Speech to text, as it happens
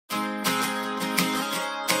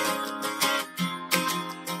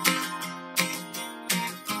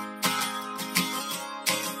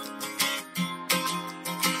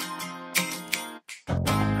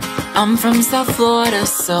I'm from South Florida,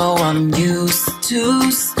 so I'm used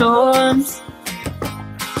to storms.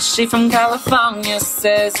 She from California,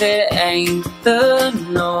 says it ain't the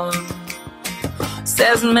norm.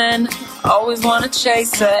 Says men always wanna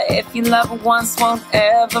chase her. If you love her once, won't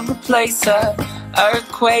ever replace her.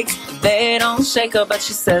 Earthquakes, they don't shake her, but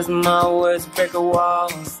she says my words break her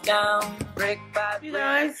walls down, brick by brick. You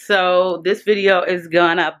guys, so this video is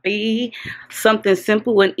gonna be something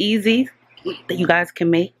simple and easy that you guys can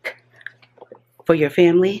make for your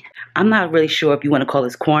family. I'm not really sure if you want to call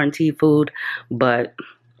this quarantine food, but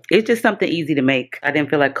it's just something easy to make. I didn't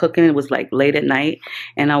feel like cooking. It was like late at night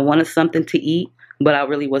and I wanted something to eat, but I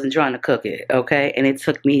really wasn't trying to cook it, okay? And it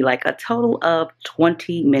took me like a total of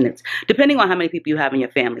 20 minutes, depending on how many people you have in your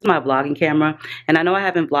family. It's my vlogging camera, and I know I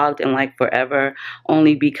haven't vlogged in like forever,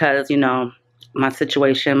 only because, you know, my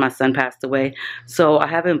situation, my son passed away. So I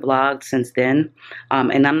haven't vlogged since then,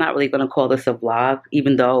 and I'm not really gonna call this a vlog,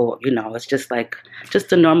 even though, you know, it's just like,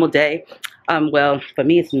 just a normal day. Well, for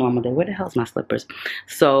me, it's a normal day. Where the hell's my slippers?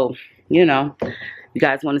 So, you know, you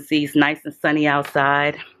guys wanna see it's nice and sunny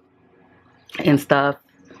outside and stuff.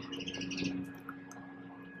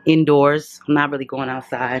 Indoors, I'm not really going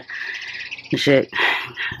outside and shit.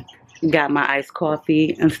 Got my iced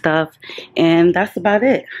coffee and stuff, and that's about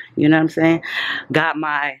it. You know what I'm saying? Got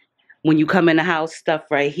my, when you come in the house, stuff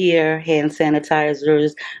right here: hand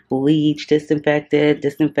sanitizers, bleach,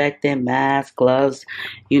 disinfectant, mask, gloves.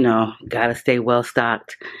 You know, gotta stay well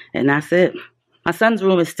stocked, and that's it. My son's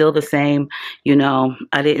room is still the same. You know,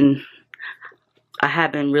 I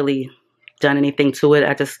haven't really done anything to it.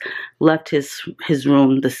 I just left his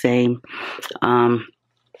room the same.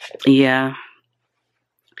 Yeah,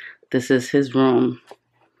 this is his room,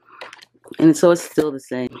 and so it's still the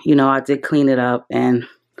same. You know, I did clean it up, and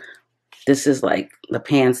this is like the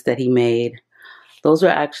pants that he made. Those are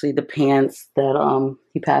actually the pants that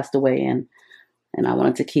he passed away in, and I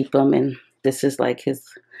wanted to keep them. And this is like his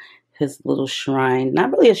little shrine.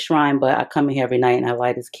 Not really a shrine, but I come in here every night and I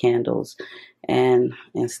light his candles and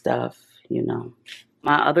stuff. You know,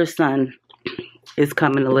 my other son is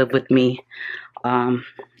coming to live with me at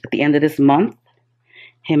the end of this month.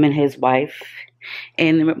 Him and his wife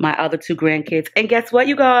and my other 2 grandkids. And guess what,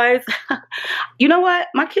 you guys? You know what?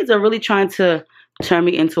 My kids are really trying to turn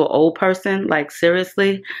me into an old person. Like,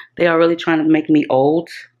 seriously, they are really trying to make me old.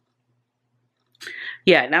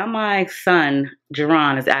 Yeah, now my son,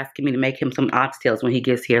 Jerron, is asking me to make him some oxtails when he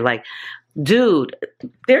gets here. Like, dude,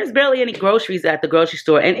 there's barely any groceries at the grocery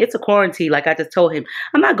store, and it's a quarantine. Like I just told him,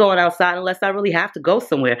 I'm not going outside unless I really have to go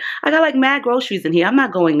somewhere. I got like mad groceries in here. I'm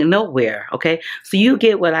not going nowhere, okay? So you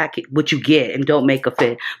get what you get, and don't make a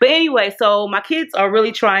fit. But anyway, so my kids are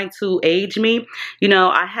really trying to age me. You know,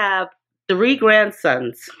 I have 3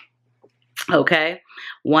 grandsons, okay?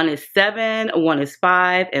 1 is 7, 1 is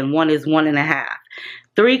 5, and 1 is 1.5.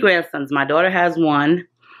 3 grandsons. My daughter has 1.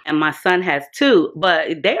 And my son has 2,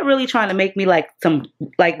 but they're really trying to make me like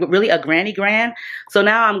really a granny grand. So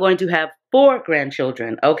now I'm going to have 4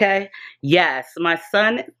 grandchildren, okay? Yes, my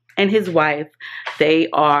son and his wife, they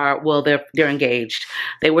are, well, they're engaged.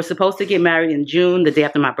 They were supposed to get married in June, the day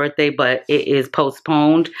after my birthday, but it is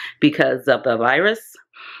postponed because of the virus.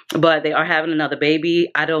 But they are having another baby.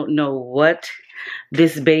 I don't know what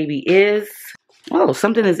this baby is. Oh,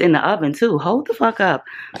 something is in the oven too. Hold the fuck up.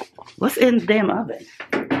 What's in the damn oven?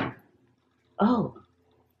 Oh,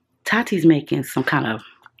 Tati's making some kind of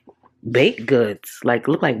baked goods. Like,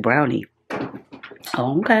 look like brownie.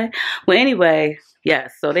 Oh, okay. Well, anyway,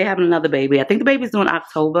 yes. So they having another baby. I think the baby's due in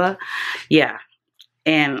October. Yeah.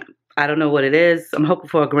 And I don't know what it is. I'm hoping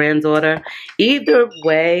for a granddaughter. Either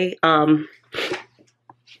way, the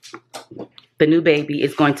new baby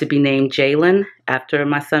is going to be named Jalen after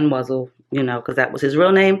my son Muzzle. You know, because that was his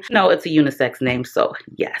real name. No, it's a unisex name, so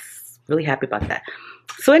yes, really happy about that.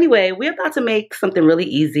 So anyway, we're about to make something really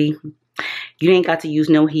easy. You ain't got to use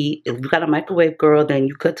no heat. If you got a microwave, girl, then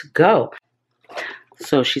you good to go.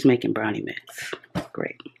 So she's making brownie mix.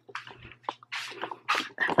 Great.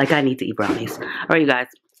 Like I need to eat brownies. All right, you guys,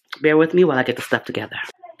 bear with me while I get the stuff together.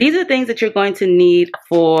 These are the things that you're going to need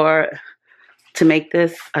to make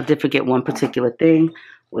this. I did forget one particular thing,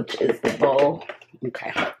 which is the bowl.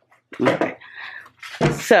 Okay. Okay,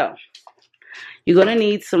 so you're gonna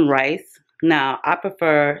need some rice. Now I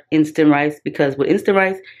prefer instant rice because with instant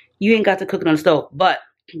rice you ain't got to cook it on the stove, but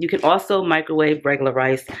you can also microwave regular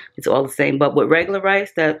rice. It's all the same, but with regular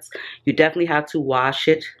rice, you definitely have to wash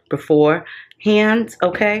it beforehand,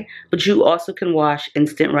 okay? But you also can wash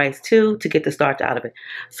instant rice too to get the starch out of it.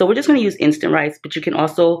 So we're just gonna use instant rice, but you can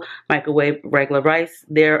also microwave regular rice.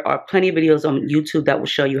 There are plenty of videos on YouTube that will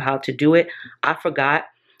show you how to do it. I forgot.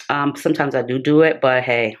 Sometimes I do it, but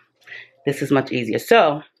hey, This is much easier.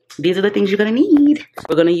 So these are the things you're gonna need.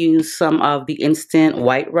 We're gonna use some of the instant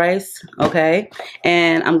white rice, okay?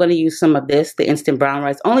 And I'm gonna use some of this, the instant brown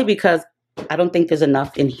rice, only because I don't think there's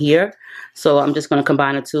enough in here. So I'm just gonna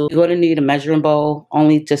combine the two. You're gonna need a measuring bowl,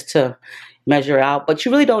 only just to measure out. But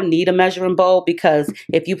you really don't need a measuring bowl, because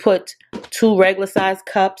if you put 2 regular size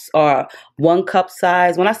cups or 1 cup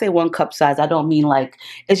size, when I say 1 cup size, I don't mean like,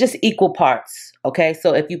 it's just equal parts, okay?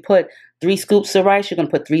 So if you put 3 scoops of rice, you're gonna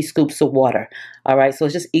put 3 scoops of water, all right? So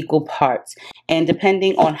it's just equal parts. And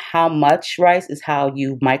depending on how much rice is how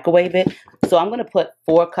you microwave it. So I'm gonna put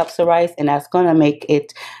 4 cups of rice, and that's gonna make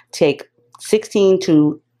it take 16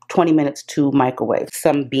 to 20 minutes to microwave.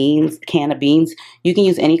 Some beans, can of beans. You can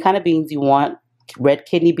use any kind of beans you want. Red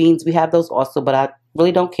kidney beans, we have those also, but I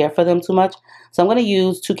really don't care for them too much. So I'm going to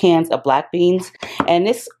use 2 cans of black beans. And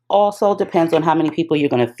this also depends on how many people you're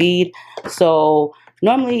going to feed. So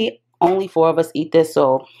normally only 4 of us eat this.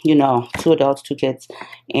 So, you know, 2 adults, 2 kids.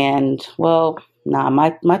 And well, nah,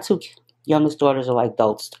 my 2 youngest daughters are like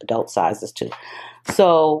adult sizes too.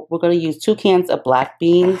 So we're going to use 2 cans of black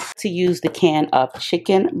beans. To use the can of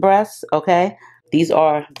chicken breasts, okay? These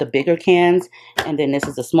are the bigger cans, and then this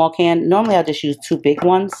is a small can. Normally I just use 2 big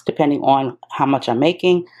ones, depending on how much I'm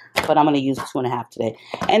making, but I'm going to use 2.5 today.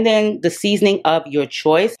 And then the seasoning of your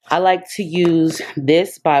choice. I like to use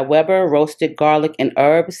this by Weber, roasted garlic and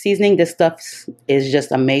herb seasoning. This stuff is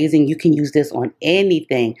just amazing. You can use this on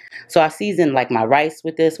anything. So I season like my rice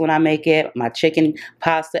with this when I make it, my chicken,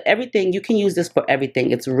 pasta, everything. You can use this for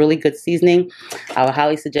everything. It's really good seasoning. I would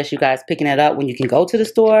highly suggest you guys picking it up when you can go to the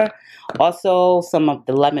store. Also, some of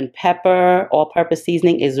the lemon pepper all-purpose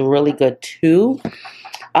seasoning is really good too.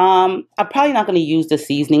 I'm probably not going to use the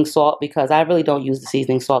seasoning salt, because I really don't use the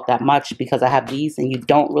seasoning salt that much, because I have these and you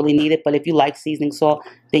don't really need it. But if you like seasoning salt,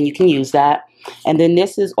 then you can use that. And then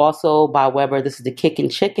this is also by Weber. This is the Kickin'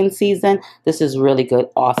 Chicken season. This is really good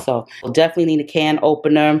also. You'll definitely need a can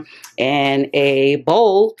opener and a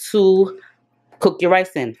bowl to cook your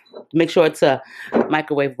rice in. Make sure it's a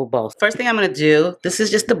microwavable bowl. First thing I'm going to do, this is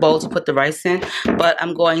just the bowl to put the rice in, but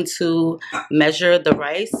I'm going to measure the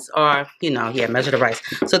rice, or, you know, yeah, measure the rice.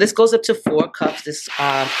 So this goes up to 4 cups, this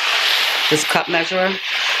cup measurer.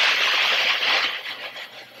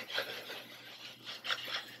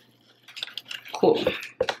 Cool.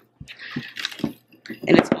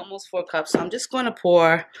 And it's almost 4 cups, so I'm just going to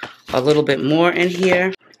pour a little bit more in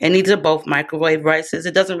here. And these are both microwave rices.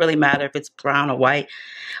 It doesn't really matter if it's brown or white.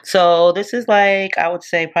 So this is like, I would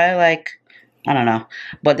say probably like, I don't know.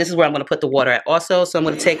 But this is where I'm going to put the water at also. So I'm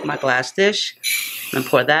going to take my glass dish and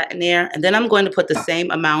pour that in there. And then I'm going to put the same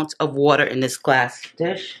amount of water in this glass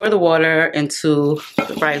dish. Pour the water into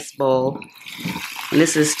the rice bowl. And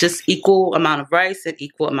this is just equal amount of rice and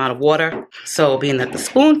equal amount of water. So being that the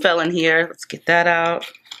spoon fell in here, let's get that out.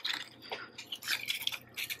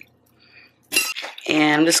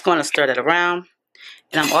 And I'm just going to stir that around.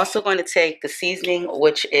 And I'm also going to take the seasoning,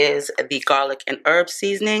 which is the garlic and herb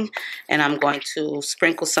seasoning, and I'm going to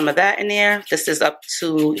sprinkle some of that in there. This is up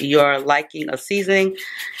to your liking of seasoning,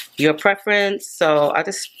 your preference. So I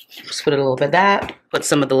just put a little bit of that, put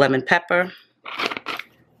some of the lemon pepper,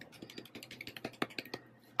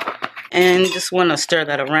 and just want to stir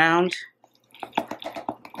that around.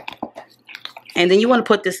 And then you want to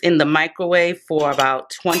put this in the microwave for about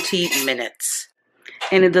 20 minutes.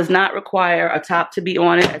 And it does not require a top to be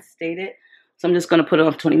on it, as stated. So I'm just going to put it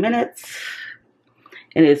on 20 minutes.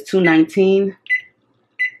 And it's 2:19.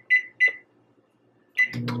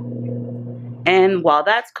 And while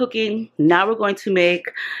that's cooking, now we're going to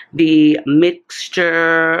make the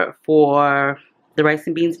mixture for the rice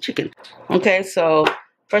and beans and chicken. Okay, so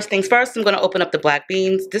first things first, I'm going to open up the black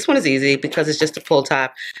beans. This one is easy because it's just a pull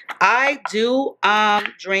top. I do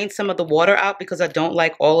drain some of the water out because I don't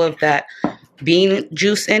like all of that bean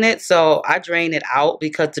juice in it, so I drain it out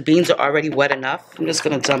because the beans are already wet enough. I'm just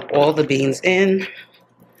going to dump all the beans in.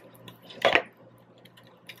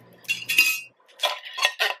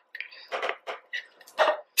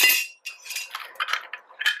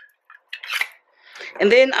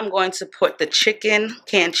 And then I'm going to put the chicken,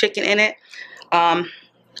 canned chicken in it. I'm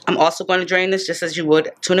also going to drain this just as you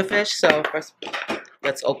would tuna fish. So first,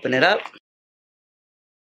 let's open it up.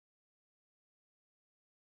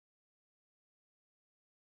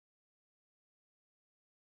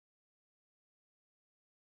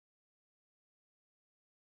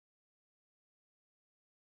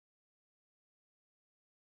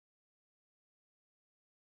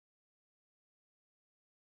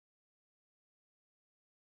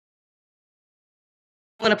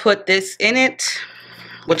 I'm going to put this in it,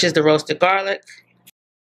 which is the roasted garlic.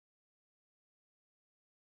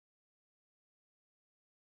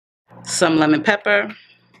 some lemon pepper,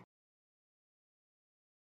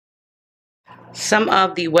 some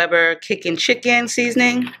of the Weber Kickin' Chicken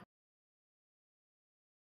seasoning,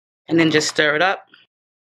 and then just stir it up.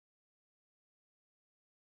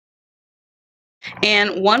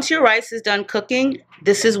 And once your rice is done cooking,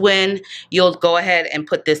 this is when you'll go ahead and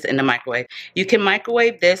put this in the microwave. You can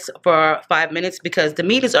microwave this for 5 minutes because the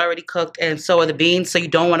meat is already cooked and so are the beans, so you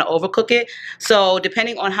don't want to overcook it. So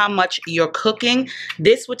depending on how much you're cooking,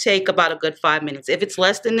 this would take about a good 5 minutes. If it's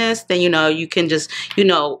less than this, then you can just,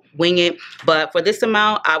 wing it. But for this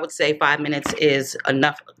amount, I would say 5 minutes is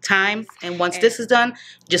enough time. And once this is done,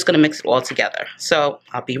 just gonna mix it all together. So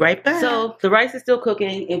I'll be right back. So the rice is still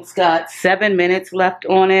cooking. It's got 7 minutes left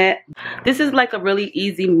on it. This is like a really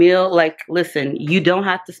easy meal. Like, listen, you don't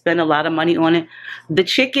have to spend a lot of money on it. The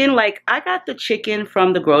chicken, like, I got the chicken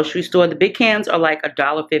from the grocery store. The big cans are like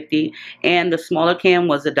 $1.50 and the smaller can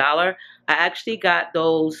was $1. I actually got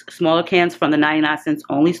those smaller cans from the 99-cents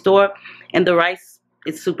only store, and the rice,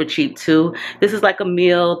 it's super cheap too. This is like a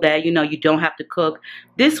meal that you don't have to cook.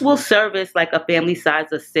 This will service like a family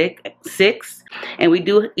size of six, and we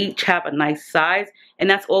do each have a nice size, and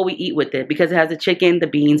that's all we eat with it because it has the chicken, the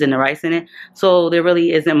beans, and the rice in it. So there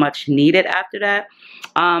really isn't much needed after that,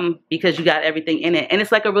 because you got everything in it, and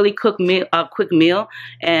it's like a really quick meal,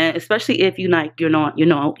 and especially if you're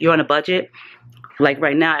on a budget. Like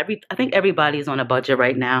right now, I think everybody's on a budget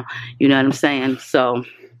right now. You know what I'm saying? So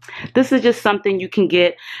this is just something you can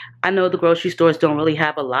get. I know the grocery stores don't really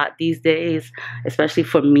have a lot these days, especially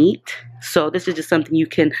for meat. So this is just something you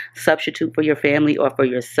can substitute for your family or for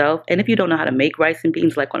yourself. And if you don't know how to make rice and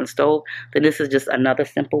beans like on the stove, then this is just another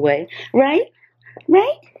simple way. Right?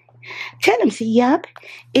 Right? Tell them, see, yup.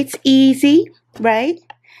 It's easy, right?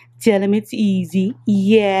 Tell them it's easy.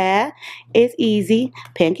 Yeah, it's easy.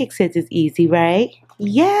 Pancake says it's easy, right?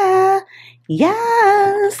 Yeah.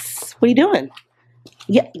 Yes. What are you doing?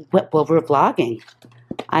 Yeah, well, we're vlogging.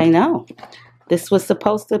 I know. This was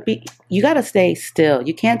supposed to be, you got to stay still.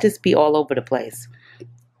 You can't just be all over the place.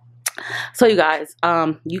 So you guys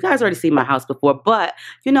already seen my house before, but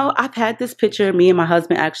I've had this picture. Me and my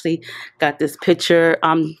husband actually got this picture.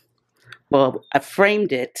 Well, I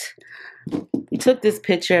framed it. We took this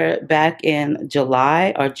picture back in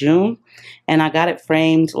July or June, and I got it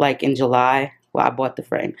framed like in July. Well, I bought the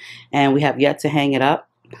frame, and we have yet to hang it up.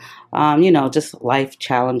 Just life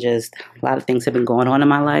challenges. A lot of things have been going on in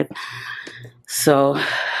my life. So,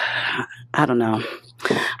 I don't know.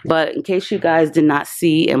 But in case you guys did not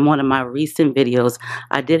see in one of my recent videos,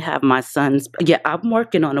 I did have my son's, I'm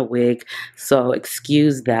working on a wig, so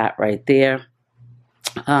excuse that right there.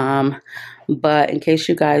 But in case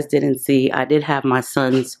you guys didn't see, I did have my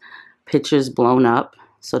son's pictures blown up.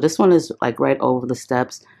 So this one is like right over the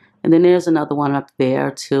steps. And then there's another one up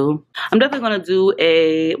there too. I'm definitely going to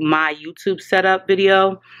do my YouTube setup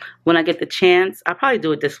video when I get the chance. I'll probably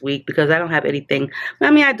do it this week because I don't have anything.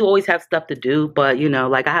 I mean, I do always have stuff to do, but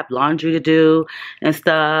like I have laundry to do and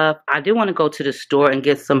stuff. I do want to go to the store and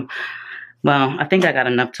get some, well, I think I got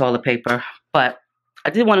enough toilet paper, but I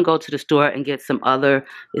did want to go to the store and get some other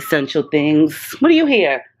essential things. What do you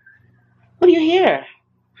hear? What do you hear?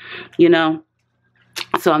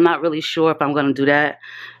 So I'm not really sure if I'm going to do that.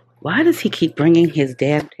 Why does he keep bringing his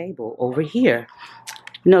damn table over here?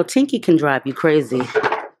 Tinky can drive you crazy.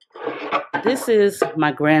 This is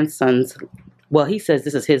my grandson's, well, he says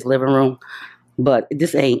this is his living room, but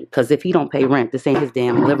this ain't, because if he don't pay rent, this ain't his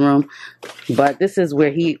damn living room. But this is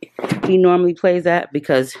where he normally plays at,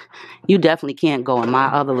 because you definitely can't go in my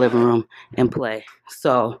other living room and play.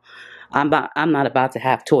 So I'm not about to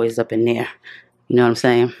have toys up in there. You know what I'm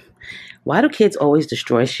saying? Why do kids always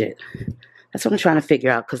destroy shit? That's what I'm trying to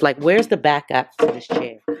figure out. Because, like, where's the backup for this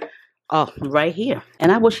chair? Oh, right here.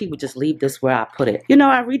 And I wish he would just leave this where I put it. I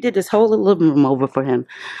redid this whole living room over for him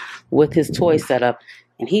with his toy setup.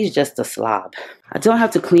 And he's just a slob. I don't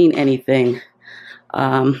have to clean anything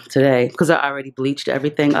today because I already bleached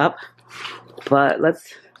everything up. But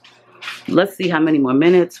let's see how many more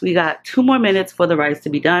minutes. We got 2 more minutes for the rice to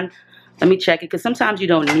be done. Let me check it, because sometimes you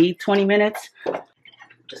don't need 20 minutes.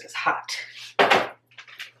 This is hot.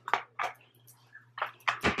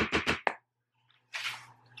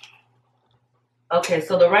 Okay,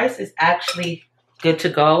 so the rice is actually good to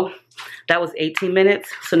go. That was 18 minutes.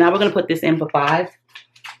 So now we're going to put this in for 5.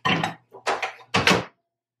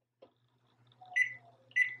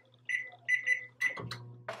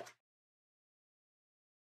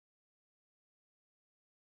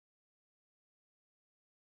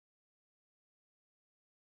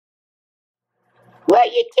 Where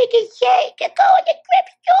you taking shake and go in the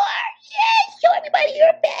thrift store? Yeah, show everybody you're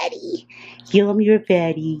a fatty. Show them you're a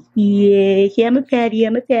fatty. Yeah, I'm a fatty,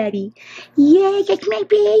 I'm a fatty. Yeah, that's my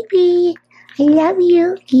baby. I love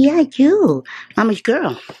you. Yeah, I do. Mama's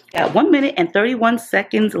girl. Got 1 minute and 31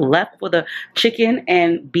 seconds left for the chicken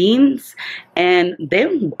and beans. And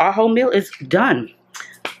then our whole meal is done.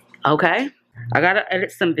 Okay? I gotta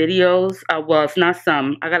edit some videos. Well, it's not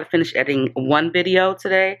some. I gotta finish editing one video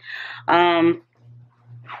today.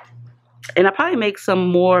 And I'll probably make some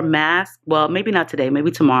more masks. Well, maybe not today,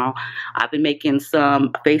 maybe tomorrow. I've been making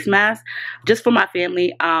some face masks just for my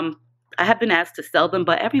family. I have been asked to sell them,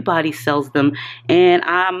 but everybody sells them. And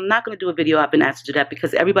I'm not going to do a video. I've been asked to do that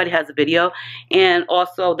because everybody has a video. And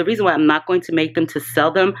also, the reason why I'm not going to make them to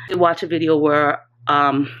sell them, I watched a video where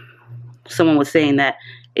someone was saying that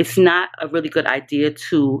it's not a really good idea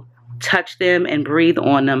to touch them and breathe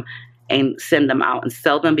on them and send them out and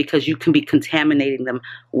sell them, because you can be contaminating them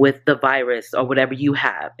with the virus or whatever you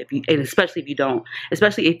have, and especially if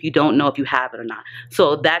you don't know if you have it or not.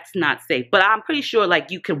 So that's not safe. But I'm pretty sure,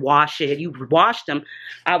 like, you can wash it. You wash them.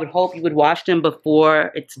 I would hope you would wash them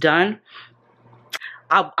before it's done.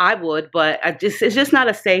 I would, but it's just not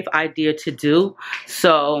a safe idea to do.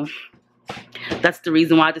 So that's the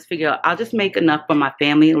reason why I just figure I'll just make enough for my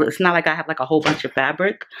family. It's not like I have like a whole bunch of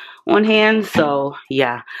fabric on hand. So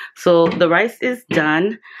yeah. So the rice is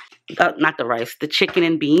done. Not the rice, the chicken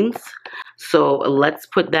and beans. So let's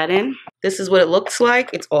put that in. This is what it looks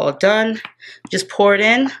like. It's all done. Just pour it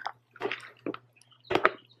in.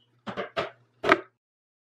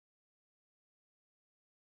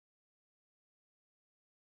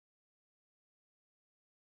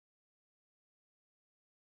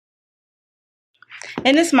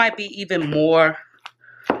 And this might be even more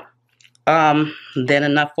than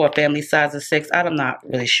enough for a family size of 6. I'm not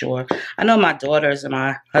really sure. I know my daughters and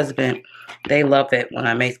my husband, they love it when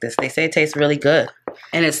I make this. They say it tastes really good.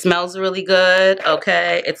 And it smells really good,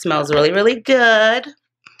 okay? It smells really, really good.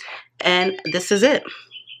 And this is it.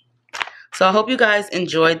 So I hope you guys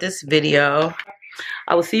enjoyed this video.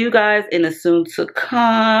 I will see you guys in the soon to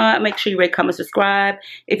come. Make sure you rate, comment, subscribe.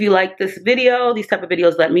 If you like this video, these type of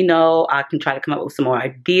videos, let me know. I can try to come up with some more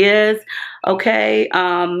ideas. Okay.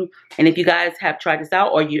 And if you guys have tried this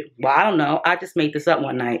out, or well, I don't know. I just made this up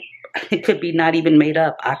one night. It could be not even made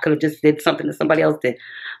up. I could have just did something that somebody else did.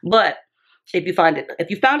 But if you found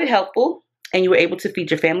it helpful and you were able to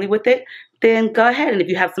feed your family with it, then go ahead. And if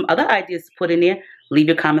you have some other ideas to put in there, leave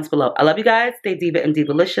your comments below. I love you guys. Stay diva and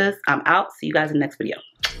divalicious. I'm out. See you guys in the next video.